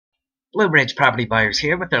Blue Ridge Property Buyers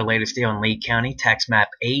here with their latest deal in Lee County, tax map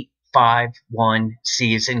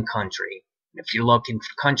 851C is in country. If you're looking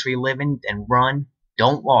for country living, then run,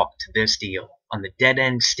 don't walk to this deal on the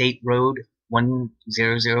dead-end State Road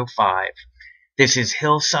 1005. This is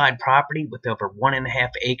hillside property with over 1.5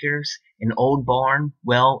 acres, an old barn,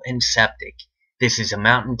 well, and septic. This is a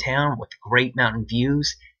mountain town with great mountain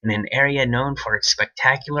views in an area known for its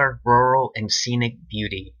spectacular rural and scenic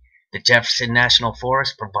beauty. The Jefferson National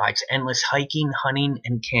Forest provides endless hiking, hunting,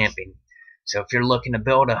 and camping. So if you're looking to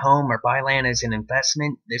build a home or buy land as an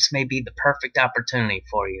investment, this may be the perfect opportunity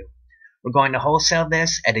for you. We're going to wholesale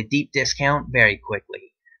this at a deep discount very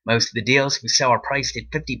quickly. Most of the deals we sell are priced at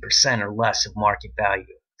 50% or less of market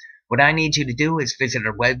value. What I need you to do is visit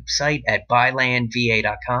our website at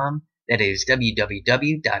buylandva.com. That is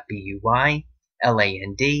www.buylandva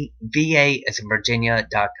as in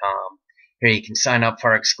Virginia.com. Here you can sign up for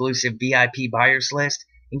our exclusive VIP buyers list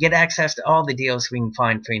and get access to all the deals we can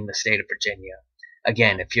find for you in the state of Virginia.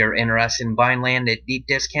 Again, if you're interested in buying land at deep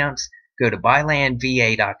discounts, go to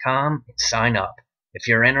buylandva.com and sign up. If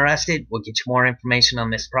you're interested, we'll get you more information on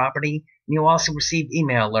this property, and you'll also receive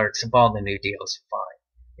email alerts of all the new deals we find.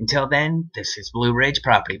 Until then, this is Blue Ridge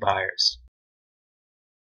Property Buyers.